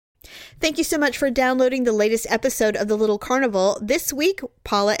Thank you so much for downloading the latest episode of The Little Carnival. This week,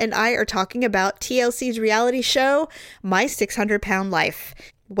 Paula and I are talking about TLC's reality show, My 600-Pound Life.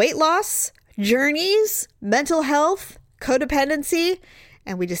 Weight loss, journeys, mental health, codependency,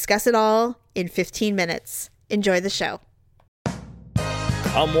 and we discuss it all in 15 minutes. Enjoy the show.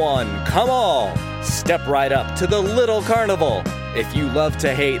 Come one, come all. Step right up to the Little Carnival. If you love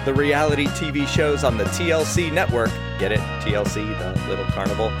to hate the reality TV shows on the TLC network, get it? TLC, the Little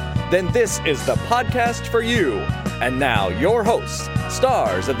Carnival? Then this is the podcast for you. And now, your hosts,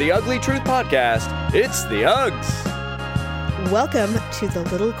 stars of the Ugly Truth podcast, it's the Uggs. Welcome to The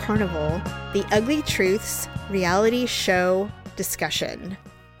Little Carnival, the Ugly Truths reality show discussion.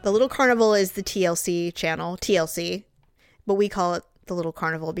 The Little Carnival is the TLC channel, TLC, but we call it The Little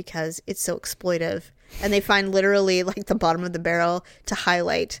Carnival because it's so exploitive. And they find literally like the bottom of the barrel to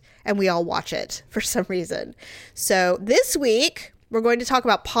highlight, and we all watch it for some reason. So this week, we're going to talk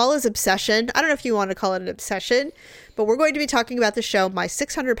about Paula's obsession. I don't know if you want to call it an obsession, but we're going to be talking about the show, My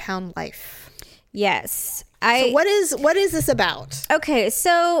 600-Pound Life. Yes. So what is this about? Okay,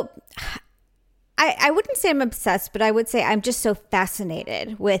 so I wouldn't say I'm obsessed, but I would say I'm just so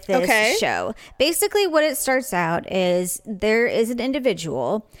fascinated with this show. Basically, what it starts out is there is an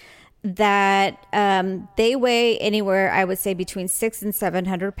individual that they weigh anywhere, I would say, between 600 and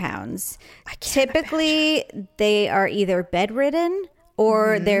 700 pounds. Typically, they are either bedridden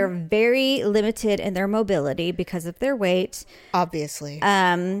or they're very limited in their mobility because of their weight. Obviously.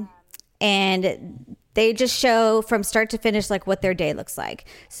 And they just show from start to finish like what their day looks like.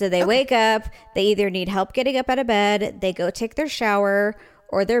 So they wake up, they either need help getting up out of bed, they go take their shower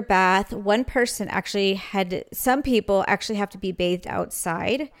or their bath. One person some people actually have to be bathed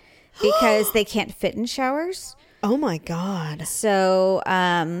outside because they can't fit in showers. Oh my God. So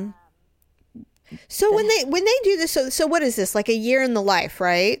when they do this, so what is this, like a year in the life,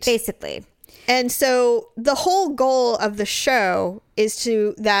 right? Basically. And so the whole goal of the show is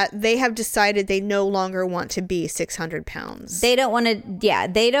that they have decided they no longer want to be 600 pounds. They don't want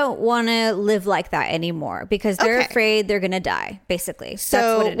to live like that anymore because they're afraid they're going to die, basically.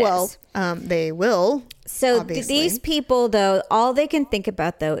 So, that's what it is. They will. So these people, though, all they can think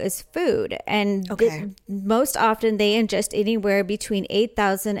about, though, is food. And most often they ingest anywhere between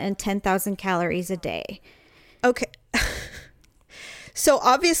 8,000 and 10,000 calories a day. Okay. So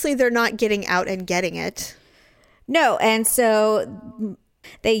obviously they're not getting out and getting it. No. And so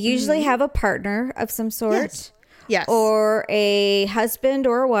they usually have a partner of some sort. Yes. Or a husband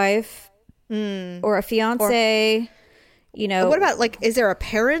or a wife or a fiance. What about, like, is there a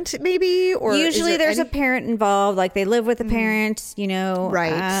parent maybe? Or usually there's a parent involved. Like they live with a parent,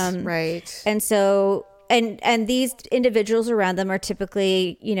 Right. Right. And so... And these individuals around them are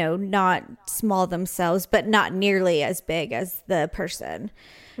typically, not small themselves, but not nearly as big as the person.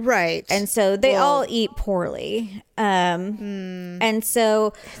 Right. And so they all eat poorly. And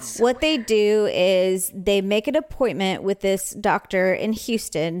so what they do is they make an appointment with this doctor in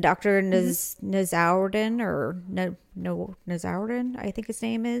Houston, Dr. Nazaruddin Nazaruddin, I think his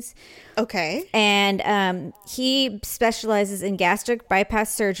name is. Okay. And he specializes in gastric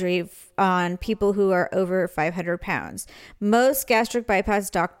bypass surgery on people who are over 500 pounds. Most gastric bypass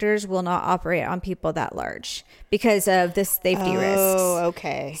doctors will not operate on people that large because of the safety risks. Oh,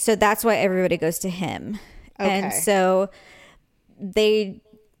 okay. So that's why everybody goes to him. Okay. And so a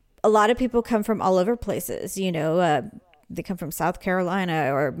lot of people come from all over places, they come from South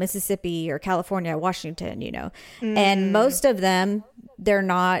Carolina or Mississippi or California, Washington, and most of them, they're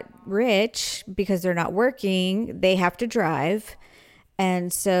not rich because they're not working. They have to drive.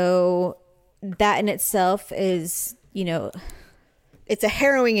 And so that in itself is, it's a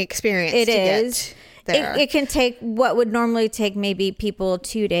harrowing experience. It is. Get there. It can take what would normally take maybe people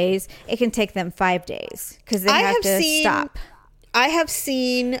 2 days. It can take them 5 days because they have to stop. I have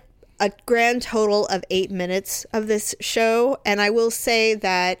seen a grand total of 8 minutes of this show. And I will say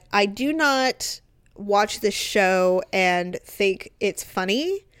that I do not watch this show and think it's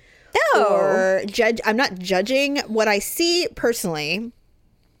funny. No. Or I'm not judging. What I see personally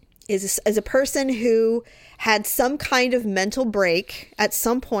is as a person who had some kind of mental break at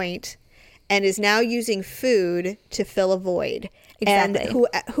some point and is now using food to fill a void. Exactly.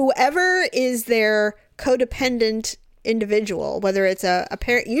 And whoever is their codependent individual, whether it's a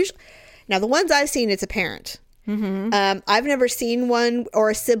parent, usually, now the ones I've seen, it's a parent. I've never seen one,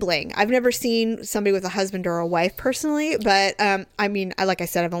 or a sibling. I've never seen somebody with a husband or a wife personally, but like I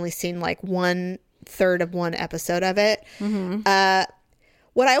said, I've only seen like 1/3 of one episode of it.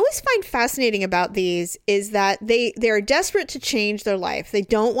 What I always find fascinating about these is that they're desperate to change their life. They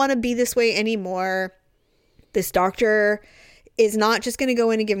don't want to be this way anymore. This doctor is not just going to go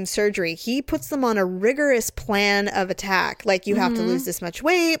in and give them surgery. He puts them on a rigorous plan of attack. Like, you have to lose this much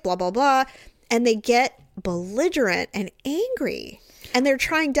weight, blah, blah, blah. And they get belligerent and angry. And they're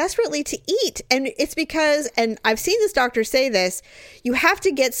trying desperately to eat. And it's because, and I've seen this doctor say this, you have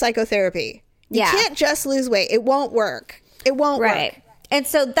to get psychotherapy. You can't just lose weight. It won't work. It won't work. And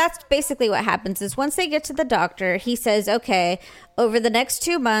so that's basically what happens is once they get to the doctor, he says, okay, over the next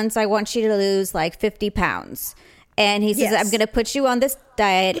 2 months, I want you to lose like 50 pounds. And he says, I'm going to put you on this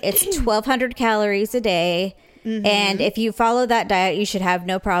diet. It's 1,200 calories a day. And if you follow that diet, you should have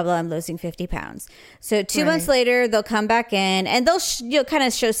no problem losing 50 pounds. So 2 months later, they'll come back in and you'll kind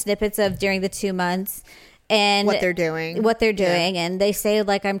of show snippets of during the 2 months. And what they're doing. And they say,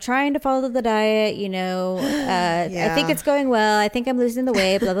 like, I'm trying to follow the diet, I think it's going well. I think I'm losing the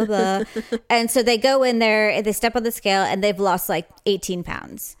weight, blah, blah, blah. And so they go in there and they step on the scale and they've lost like 18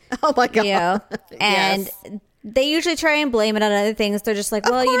 pounds. Oh my God. And they usually try and blame it on other things. They're just like,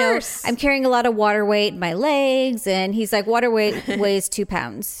 well, I'm carrying a lot of water weight in my legs. And he's like, water weight weighs 2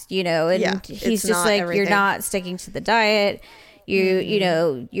 pounds, and he's just like, everything. You're not sticking to the diet.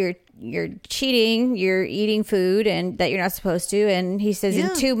 You're cheating, you're eating food and that you're not supposed to. And he says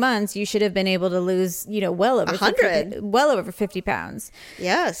in 2 months, you should have been able to lose, well over 50 pounds.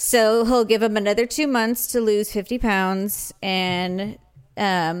 Yes. So he'll give him another 2 months to lose 50 pounds. And,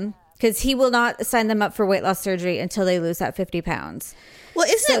 because he will not sign them up for weight loss surgery until they lose that 50 pounds. Well,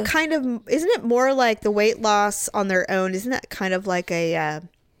 isn't it more like the weight loss on their own? Isn't that kind of like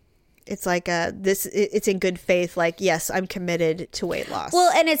it's like it's in good faith, like, yes, I'm committed to weight loss.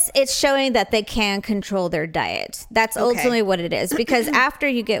 Well, and it's showing that they can control their diet. That's ultimately what it is. Because after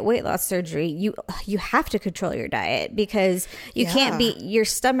you get weight loss surgery, you have to control your diet because you can't your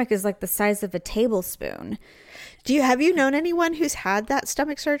stomach is like the size of a tablespoon. Have you known anyone who's had that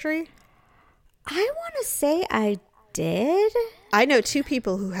stomach surgery? I want to say I did. I know 2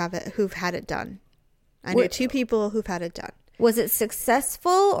 people who've had it done. I know 2 people who've had it done. Was it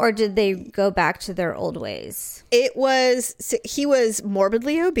successful or did they go back to their old ways? He was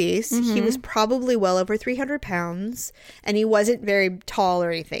morbidly obese. He was probably well over 300 pounds and he wasn't very tall or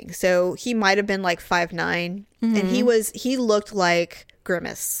anything. So he might have been like 5'9", and he looked like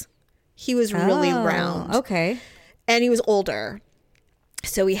Grimace. He was really round. Okay. And he was older.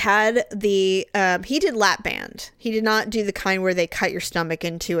 So he had he did lap band. He did not do the kind where they cut your stomach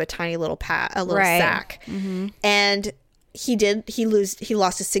into a tiny little sack. And he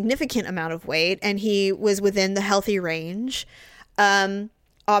lost a significant amount of weight and he was within the healthy range.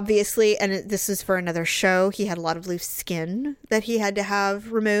 Obviously, and this is for another show, he had a lot of loose skin that he had to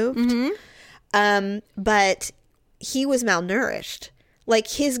have removed. But he was malnourished. Like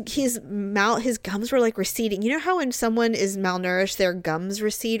his gums were like receding. You know how when someone is malnourished, their gums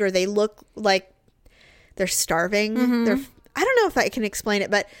recede or they look like they're starving? I don't know if I can explain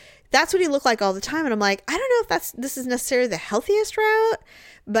it, but that's what he looked like all the time. And I'm like, I don't know if this is necessarily the healthiest route,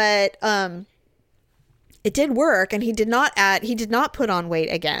 but it did work. And he did not put on weight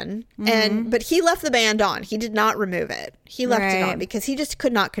again. But he left the band on. He did not remove it. He left it on because he just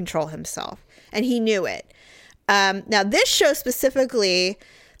could not control himself. And he knew it. Now this show specifically,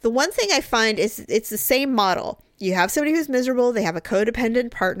 the one thing I find is it's the same model. You have somebody who's miserable. They have a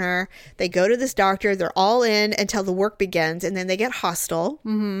codependent partner. They go to this doctor. They're all in until the work begins. And then they get hostile.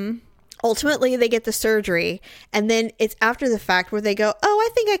 Ultimately, they get the surgery. And then it's after the fact where they go, oh, I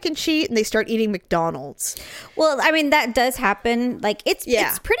think I can cheat. And they start eating McDonald's. Well, I mean, that does happen. Like, it's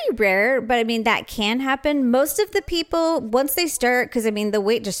pretty rare. But, I mean, that can happen. Most of the people, once they start, because, I mean, the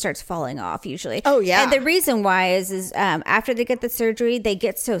weight just starts falling off usually. Oh, yeah. And the reason why is after they get the surgery, they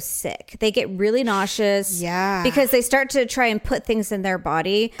get so sick. They get really nauseous. Yeah. Because they start to try and put things in their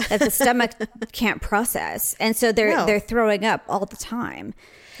body that the stomach can't process. And so they're throwing up all the time.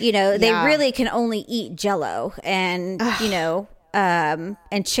 They really can only eat Jell-O and, and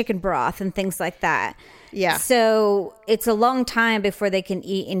chicken broth and things like that. Yeah. So it's a long time before they can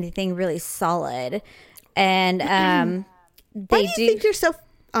eat anything really solid. And why do you think you're so...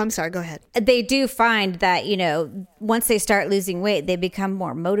 I'm sorry, go ahead. They do find that, once they start losing weight, they become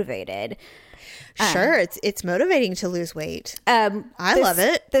more motivated. Sure, it's motivating to lose weight. I love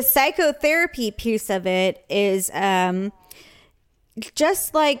it. The psychotherapy piece of it is...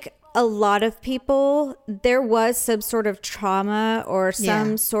 just like a lot of people, there was some sort of trauma or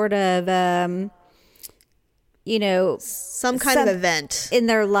some sort of, some kind of event in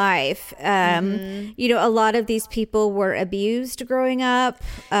their life. A lot of these people were abused growing up,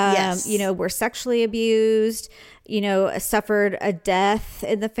 were sexually abused, suffered a death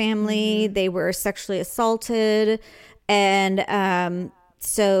in the family. They were sexually assaulted. And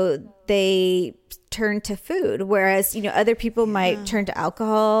So they turn to food, whereas, other people might turn to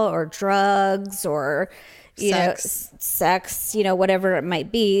alcohol or drugs or, sex, whatever it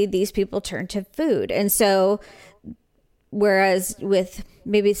might be. These people turn to food. And so, whereas with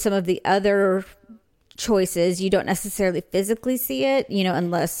maybe some of the other choices, you don't necessarily physically see it,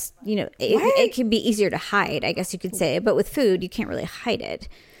 unless, it can be easier to hide, I guess you could say. But with food, you can't really hide it.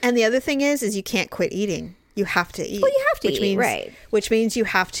 And the other thing is you can't quit eating. You have to eat. Well, you have to eat, right. Which means you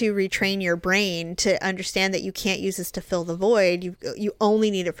have to retrain your brain to understand that you can't use this to fill the void. You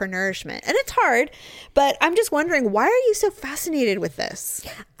only need it for nourishment. And it's hard, but I'm just wondering, why are you so fascinated with this?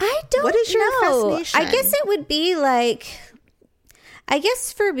 I don't know. What is your fascination? I guess it would be I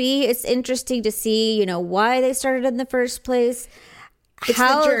guess for me, it's interesting to see, why they started in the first place. It's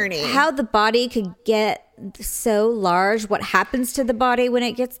the journey. How the body could get so large, what happens to the body when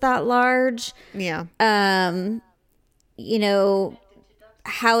it gets that large. Yeah. How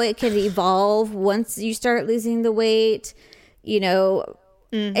it can evolve once you start losing the weight,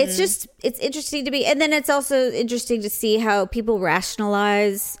 It's interesting to me. And then it's also interesting to see how people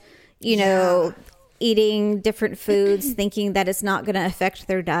rationalize, eating different foods, thinking that it's not going to affect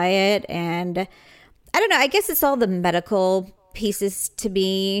their diet. And I don't know, I guess it's all the medical pieces to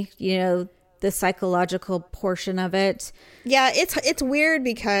me, the psychological portion of it. Yeah, it's weird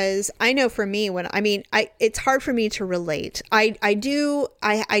because I know for me it's hard for me to relate. I do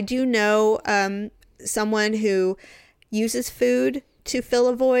know someone who uses food to fill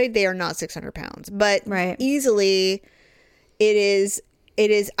a void. They are not 600 pounds, but easily it is.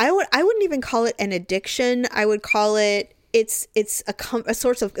 I wouldn't even call it an addiction. I would call it it's a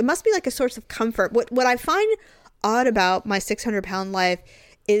source of. It must be like a source of comfort. What I find odd about my 600-pound life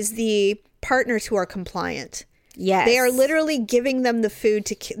is the partners who are compliant. Yes. They are literally giving them the food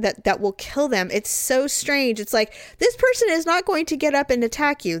that will kill them. It's so strange. It's like, this person is not going to get up and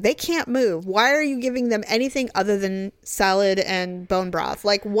attack you. They can't move. Why are you giving them anything other than salad and bone broth?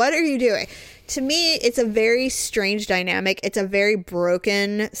 Like, what are you doing? To me, it's a very strange dynamic. It's a very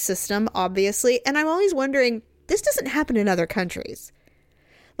broken system, obviously. And I'm always wondering, this doesn't happen in other countries.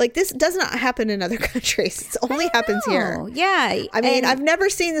 Like, this does not happen in other countries. It only happens here. Yeah. I mean, I've never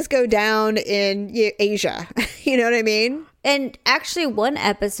seen this go down in Asia. You know what I mean? And actually, one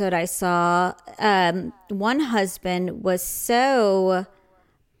episode I saw, one husband was so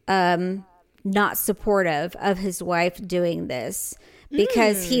not supportive of his wife doing this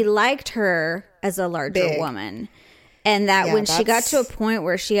because he liked her as a larger woman. And that when she got to a point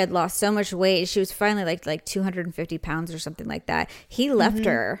where she had lost so much weight, she was finally like 250 pounds or something like that. He left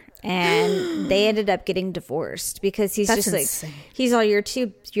her and they ended up getting divorced because he's just insane. He's all, you're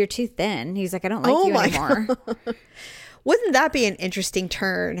too thin. He's like, I don't like you anymore. Wouldn't that be an interesting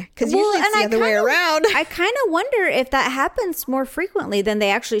turn? Because usually it's the other way around. I kind of wonder if that happens more frequently than they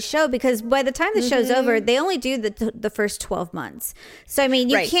actually show, because by the time the show's over, they only do the first 12 months. So, I mean,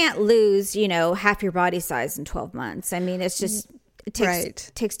 you can't lose, half your body size in 12 months. I mean, it's just,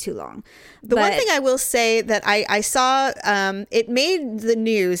 it takes too long. The one thing I will say that I saw, it made the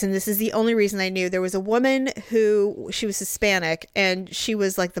news, and this is the only reason I knew, there was a woman who, she was Hispanic, and she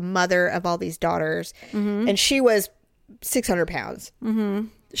was like the mother of all these daughters, and she was 600 pounds.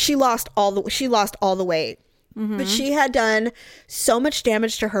 She lost all the weight, but she had done so much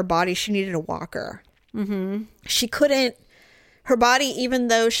damage to her body. She needed a walker. She couldn't. Her body, even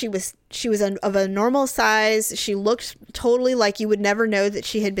though she was of a normal size, she looked totally like you would never know that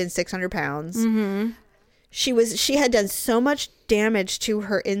she had been 600 pounds. She had done so much damage to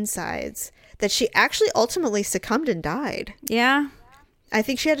her insides that she actually ultimately succumbed and died. Yeah. I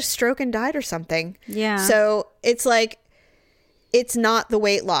think she had a stroke and died or something. Yeah. So it's like, it's not the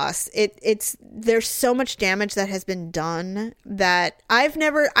weight loss. There's so much damage that has been done that I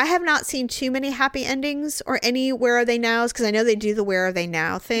have not seen too many happy endings or any where are they nows, because I know they do the where are they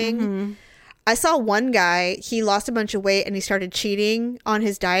now thing. I saw one guy, he lost a bunch of weight and he started cheating on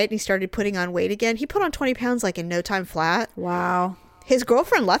his diet and he started putting on weight again. He put on 20 pounds like in no time flat. Wow. His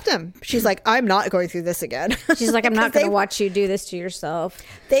girlfriend left him. She's like, I'm not going through this again. She's like, I'm not going to watch you do this to yourself.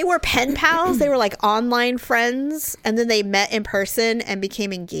 They were pen pals. They were like online friends. And then they met in person and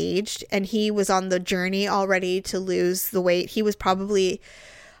became engaged. And he was on the journey already to lose the weight. He was probably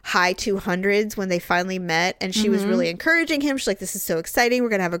high 200s when they finally met. And she was really encouraging him. She's like, this is so exciting. We're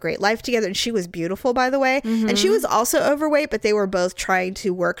going to have a great life together. And she was beautiful, by the way. And she was also overweight, but they were both trying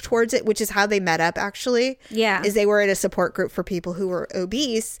to work towards it, which is how they met up, actually. Yeah. Is they were at a support group for people who were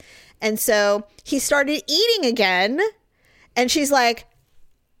obese. And so he started eating again. And she's like,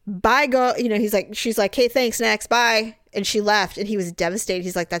 bye, go. She's like, hey, thanks, next, bye. And she left. And he was devastated.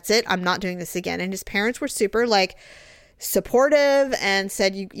 He's like, that's it. I'm not doing this again. And his parents were super like, supportive and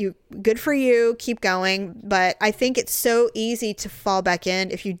said, you good for you, keep going. But I think it's so easy to fall back in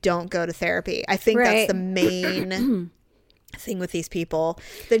if you don't go to therapy. I think that's the main thing with these people.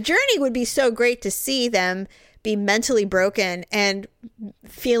 The journey would be so great to see them be mentally broken and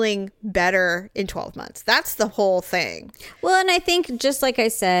feeling better in 12 months. That's the whole thing. Well, and I think, just like I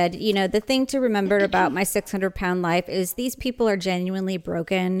said, the thing to remember about My 600-Pound Life is these people are genuinely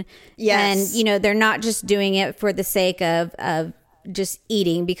broken. Yes. And, they're not just doing it for the sake of just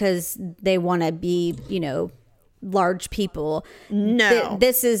eating because they want to be, large people. No.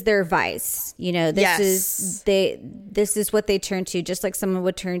 This is their vice. This is what they turn to, just like someone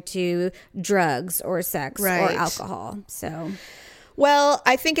would turn to drugs or sex or alcohol. So, well,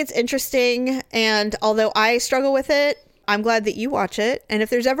 I think it's interesting, and although I struggle with it, I'm glad that you watch it. And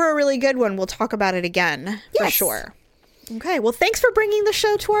if there's ever a really good one, we'll talk about it again for sure. Okay, well, thanks for bringing the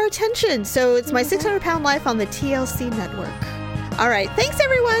show to our attention. So it's My 600-Pound Life on the TLC network. All right, thanks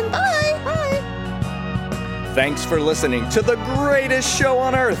everyone. Bye. Bye. Thanks for listening to the greatest show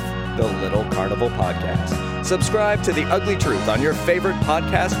on earth, the Little Carnival Podcast. Subscribe to The Ugly Truth on your favorite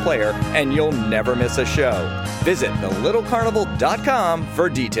podcast player, and you'll never miss a show. Visit thelittlecarnival.com for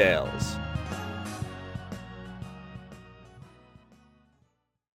details.